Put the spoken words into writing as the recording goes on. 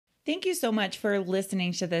Thank you so much for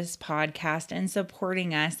listening to this podcast and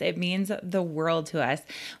supporting us. It means the world to us.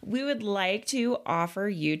 We would like to offer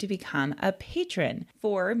you to become a patron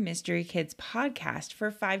for Mystery Kids Podcast. For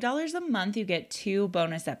 $5 a month, you get 2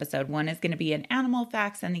 bonus episodes. One is going to be an animal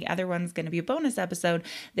facts, and the other one's going to be a bonus episode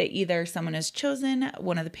that either someone has chosen,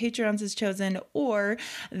 one of the patrons has chosen, or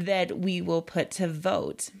that we will put to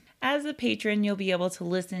vote. As a patron, you'll be able to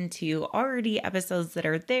listen to already episodes that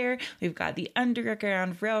are there. We've got the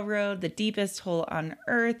Underground Railroad, the deepest hole on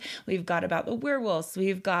Earth. We've got about the werewolves.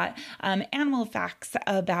 We've got animal facts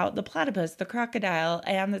about the platypus, the crocodile,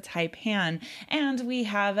 and the taipan. And we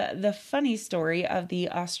have the funny story of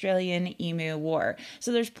the Australian Emu War.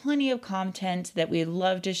 So there's plenty of content that we'd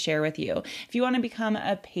love to share with you. If you want to become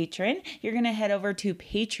a patron, you're going to head over to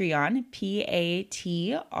Patreon,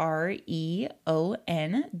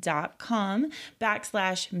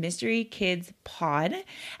 patreon.com/Mystery Kids Pod.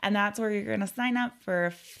 And that's where you're going to sign up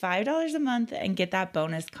for $5 a month and get that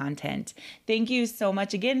bonus content. Thank you so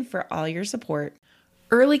much again for all your support.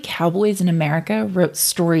 Early cowboys in America wrote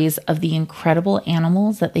stories of the incredible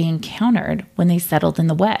animals that they encountered when they settled in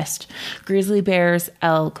the West: grizzly bears,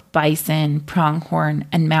 elk, bison, pronghorn,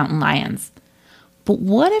 and mountain lions. But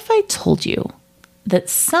what if I told you that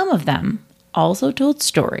some of them also told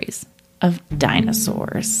stories of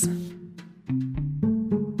dinosaurs?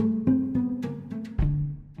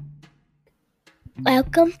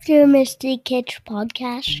 Welcome to Mystery Kids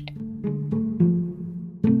Podcast.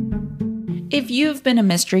 If you've been a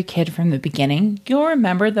mystery kid from the beginning, you'll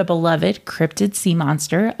remember the beloved cryptid sea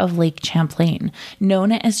monster of Lake Champlain,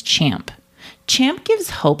 known as Champ. Champ gives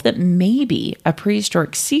hope that maybe a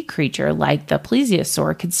prehistoric sea creature like the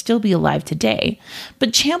plesiosaur could still be alive today,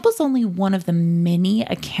 but Champ was only one of the many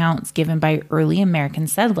accounts given by early American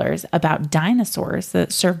settlers about dinosaurs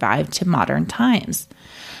that survived to modern times.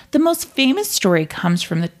 The most famous story comes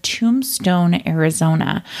from the Tombstone,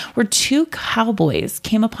 Arizona, where 2 cowboys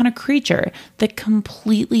came upon a creature that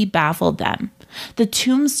completely baffled them. The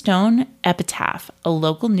Tombstone Epitaph, a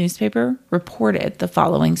local newspaper, reported the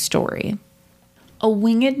following story. A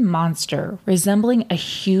winged monster resembling a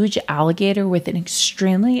huge alligator with an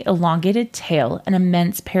extremely elongated tail and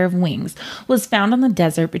immense pair of wings was found on the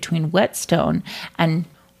desert between Whetstone and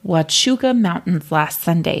Huachuca Mountains last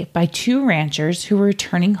Sunday by 2 ranchers who were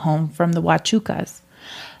returning home from the Huachucas.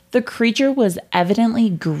 The creature was evidently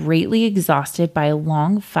greatly exhausted by a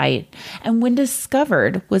long fight, and when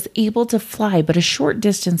discovered, was able to fly but a short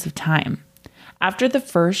distance of time. After the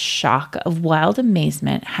first shock of wild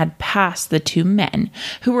amazement had passed, the 2 men,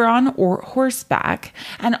 who were on horseback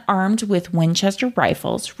and armed with Winchester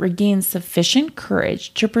rifles, regained sufficient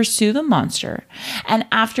courage to pursue the monster, and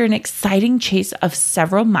after an exciting chase of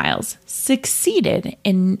several miles, succeeded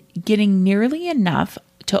in getting nearly enough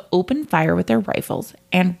to open fire with their rifles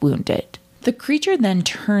and wound it. The creature then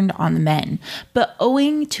turned on the men, but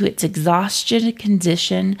owing to its exhausted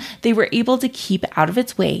condition, they were able to keep out of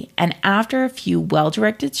its way, and after a few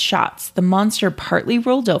well-directed shots, the monster partly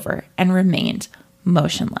rolled over and remained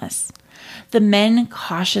motionless. The men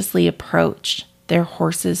cautiously approached, their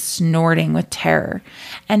horses snorting with terror,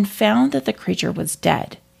 and found that the creature was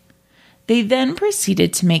dead. They then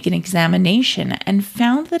proceeded to make an examination and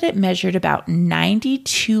found that it measured about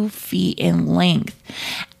 92 feet in length,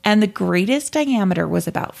 and the greatest diameter was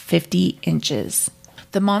about 50 inches.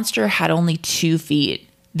 The monster had only 2 feet,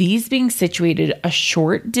 these being situated a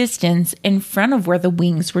short distance in front of where the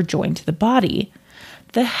wings were joined to the body.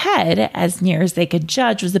 The head, as near as they could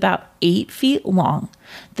judge, was about 8 feet long,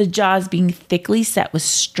 the jaws being thickly set with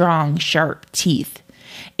strong, sharp teeth.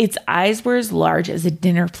 Its eyes were as large as a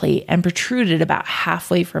dinner plate and protruded about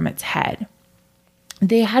halfway from its head.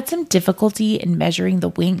 They had some difficulty in measuring the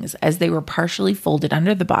wings as they were partially folded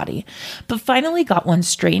under the body, but finally got one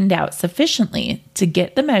straightened out sufficiently to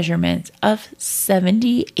get the measurement of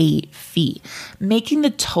 78 feet, making the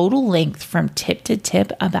total length from tip to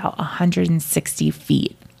tip about 160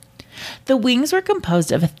 feet. The wings were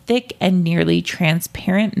composed of a thick and nearly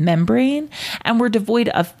transparent membrane and were devoid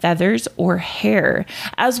of feathers or hair,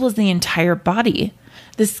 as was the entire body.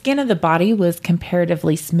 The skin of the body was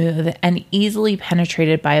comparatively smooth and easily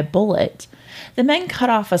penetrated by a bullet. The men cut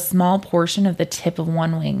off a small portion of the tip of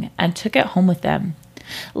one wing and took it home with them.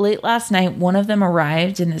 Late last night, one of them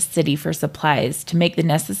arrived in the city for supplies to make the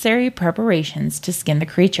necessary preparations to skin the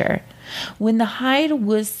creature. When the hide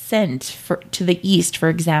was sent to the east for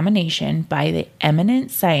examination by the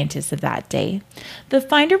eminent scientists of that day, the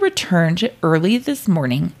finder returned early this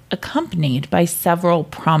morning, accompanied by several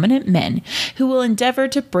prominent men who will endeavor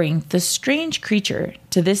to bring the strange creature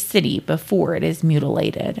to this city before it is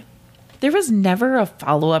mutilated. There was never a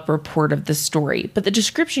follow-up report of the story, but the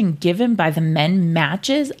description given by the men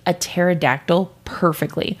matches a pterodactyl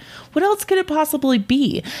perfectly. What else could it possibly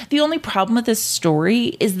be? The only problem with this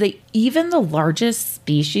story is that even the largest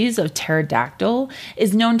species of pterodactyl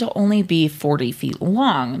is known to only be 40 feet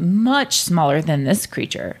long, much smaller than this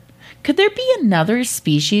creature. Could there be another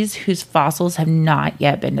species whose fossils have not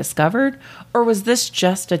yet been discovered, or was this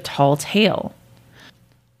just a tall tale?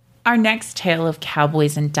 Our next tale of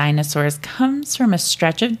cowboys and dinosaurs comes from a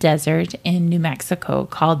stretch of desert in New Mexico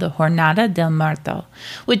called the Jornada del Muerto,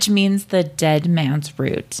 which means the dead man's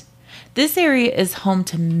route. This area is home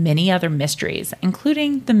to many other mysteries,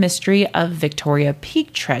 including the mystery of Victoria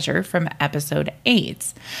Peak treasure from episode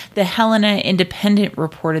 8. The Helena Independent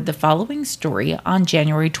reported the following story on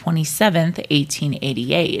January 27,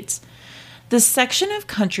 1888. The section of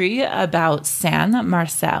country about San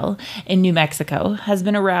Marcel in New Mexico has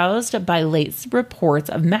been aroused by late reports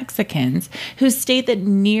of Mexicans who state that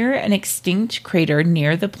near an extinct crater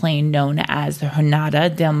near the plain known as the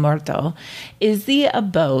Jornada del Muerto is the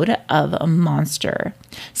abode of a monster.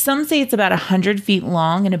 Some say it's about 100 feet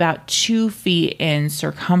long and about 2 feet in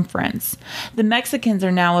circumference. The Mexicans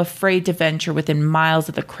are now afraid to venture within miles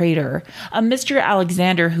of the crater. A Mr.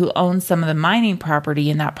 Alexander, who owns some of the mining property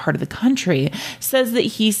in that part of the country, says that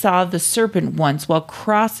he saw the serpent once while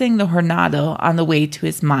crossing the Jornada on the way to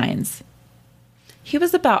his mines. He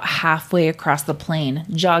was about halfway across the plain,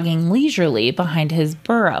 jogging leisurely behind his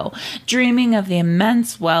burro, dreaming of the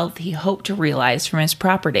immense wealth he hoped to realize from his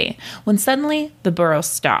property, when suddenly the burro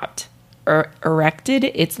stopped, erected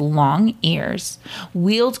its long ears,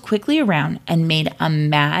 wheeled quickly around, and made a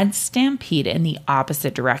mad stampede in the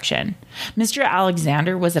opposite direction. Mr.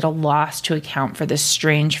 Alexander was at a loss to account for this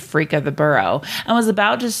strange freak of the burro and was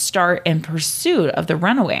about to start in pursuit of the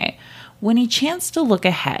runaway when he chanced to look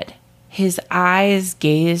ahead. His eyes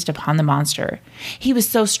gazed upon the monster. He was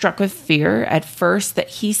so struck with fear at first that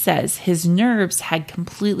he says his nerves had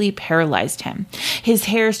completely paralyzed him. His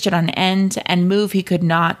hair stood on end, and move he could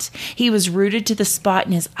not. He was rooted to the spot,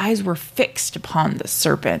 and his eyes were fixed upon the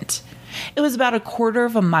serpent. It was about 1/4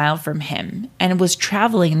 of a mile from him, and was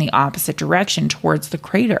traveling in the opposite direction towards the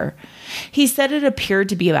crater. He said it appeared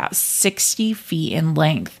to be about 60 feet in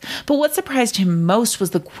length, but what surprised him most was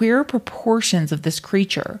the queer proportions of this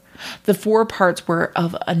creature. The foreparts were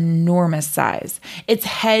of enormous size, its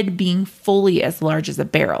head being fully as large as a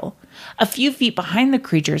barrel. A few feet behind the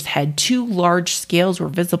creature's head, 2 large scales were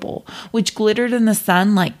visible, which glittered in the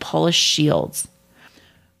sun like polished shields.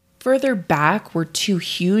 Further back were 2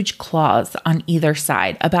 huge claws on either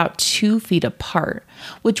side, about 2 feet apart,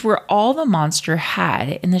 which were all the monster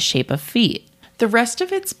had in the shape of feet. The rest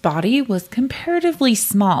of its body was comparatively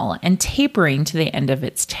small and tapering to the end of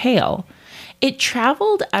its tail. It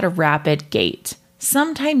traveled at a rapid gait,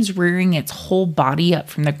 sometimes rearing its whole body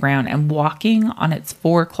up from the ground and walking on its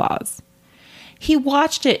 4 claws. He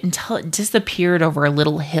watched it until it disappeared over a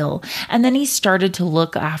little hill, and then he started to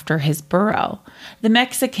look after his burro. The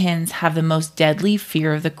Mexicans have the most deadly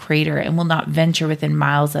fear of the crater and will not venture within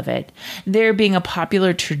miles of it, there being a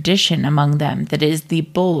popular tradition among them that it is the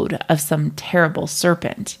abode of some terrible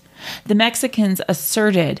serpent. The Mexicans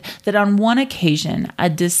asserted that on one occasion a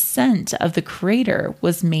descent of the crater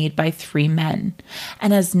was made by 3 men,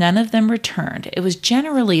 and as none of them returned, it was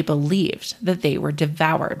generally believed that they were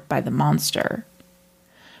devoured by the monster.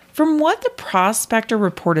 From what the prospector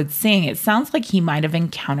reported seeing, it sounds like he might have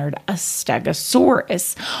encountered a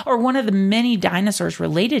stegosaurus, or one of the many dinosaurs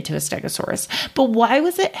related to a stegosaurus. But why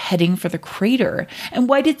was it heading for the crater? And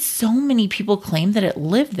why did so many people claim that it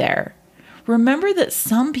lived there? Remember that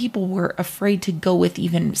some people were afraid to go with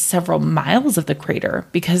even several miles of the crater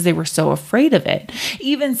because they were so afraid of it,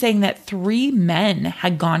 even saying that 3 men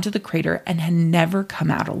had gone to the crater and had never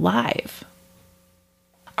come out alive.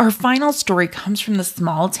 Our final story comes from the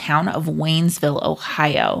small town of Waynesville,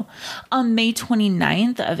 Ohio. On May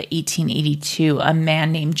 29th of 1882, a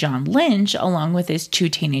man named John Lynch, along with his 2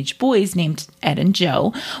 teenage boys named Ed and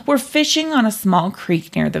Joe, were fishing on a small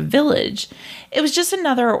creek near the village. It was just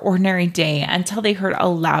another ordinary day until they heard a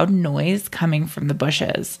loud noise coming from the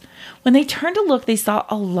bushes. When they turned to look, they saw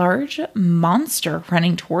a large monster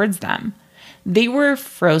running towards them. They were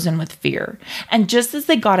frozen with fear, and just as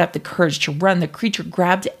they got up the courage to run, the creature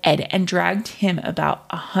grabbed Ed and dragged him about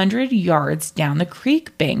 100 yards down the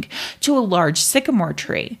creek bank to a large sycamore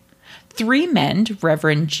tree. 3 men,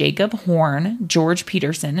 Reverend Jacob Horn, George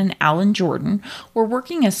Peterson, and Alan Jordan, were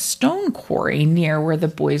working a stone quarry near where the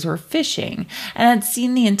boys were fishing and had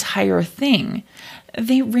seen the entire thing.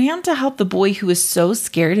 They ran to help the boy, who was so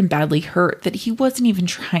scared and badly hurt that he wasn't even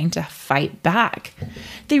trying to fight back.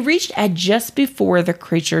 They reached Ed just before the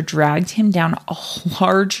creature dragged him down a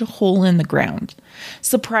large hole in the ground.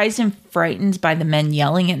 Surprised and frightened by the men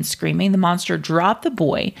yelling and screaming, the monster dropped the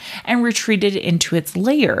boy and retreated into its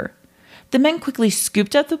lair. The men quickly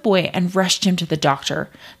scooped up the boy and rushed him to the doctor.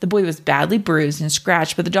 The boy was badly bruised and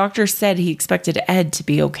scratched, but the doctor said he expected Ed to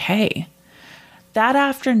be okay. That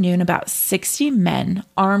afternoon, about 60 men,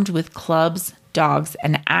 armed with clubs, dogs,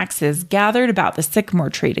 and axes, gathered about the sycamore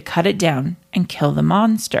tree to cut it down and kill the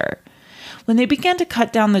monster. When they began to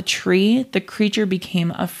cut down the tree, the creature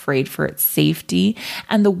became afraid for its safety,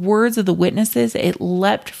 and the words of the witnesses, it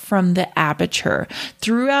leapt from the aperture,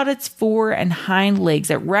 threw out its fore and hind legs,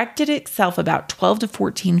 erected itself about 12 to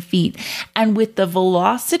 14 feet, and with the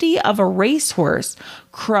velocity of a racehorse,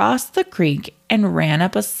 crossed the creek and ran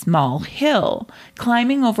up a small hill,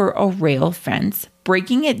 climbing over a rail fence,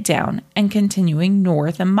 breaking it down and continuing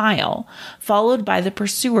north a mile, followed by the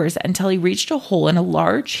pursuers until he reached a hole in a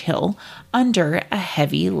large hill under a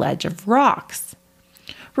heavy ledge of rocks.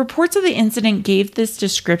 Reports of the incident gave this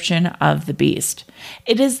description of the beast.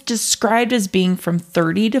 It is described as being from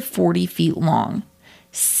 30 to 40 feet long,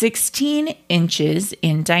 16 inches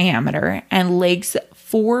in diameter, and legs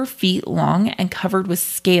 4 feet long and covered with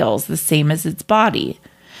scales the same as its body.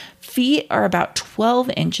 Feet are about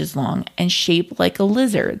 12 inches long and shaped like a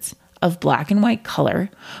lizard's, of black and white color,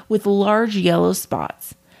 with large yellow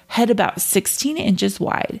spots. Head about 16 inches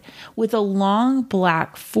wide, with a long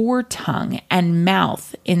black foretongue and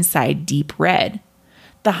mouth inside deep red.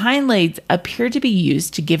 The hind legs appear to be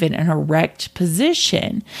used to give it an erect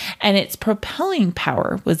position, and its propelling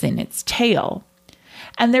power was in its tail.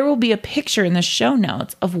 And there will be a picture in the show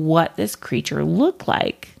notes of what this creature looked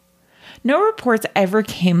like. No reports ever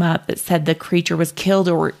came up that said the creature was killed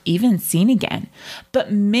or even seen again,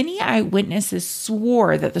 but many eyewitnesses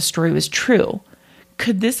swore that the story was true.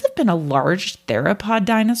 Could this have been a large theropod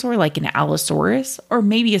dinosaur like an Allosaurus, or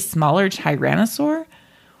maybe a smaller Tyrannosaur?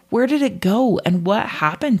 Where did it go and what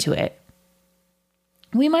happened to it?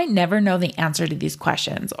 We might never know the answer to these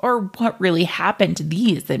questions, or what really happened to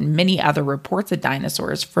these and many other reports of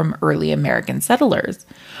dinosaurs from early American settlers.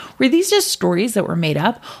 Were these just stories that were made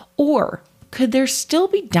up, or could there still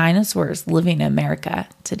be dinosaurs living in America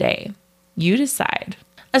today? You decide.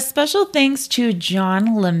 A special thanks to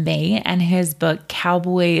John LeMay and his book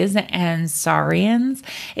Cowboys and Saurians.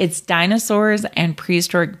 It's dinosaurs and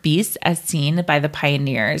prehistoric beasts as seen by the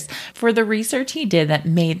pioneers, for the research he did that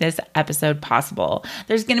made this episode possible.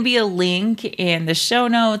 There's going to be a link in the show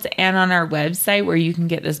notes and on our website where you can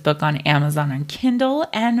get this book on Amazon and Kindle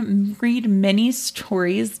and read many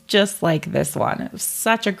stories just like this one. It was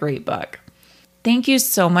such a great book. Thank you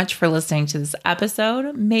so much for listening to this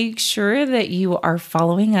episode. Make sure that you are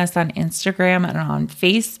following us on Instagram and on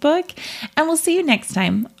Facebook, and we'll see you next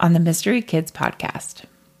time on the Mystery Kids Podcast.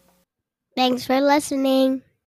 Thanks for listening.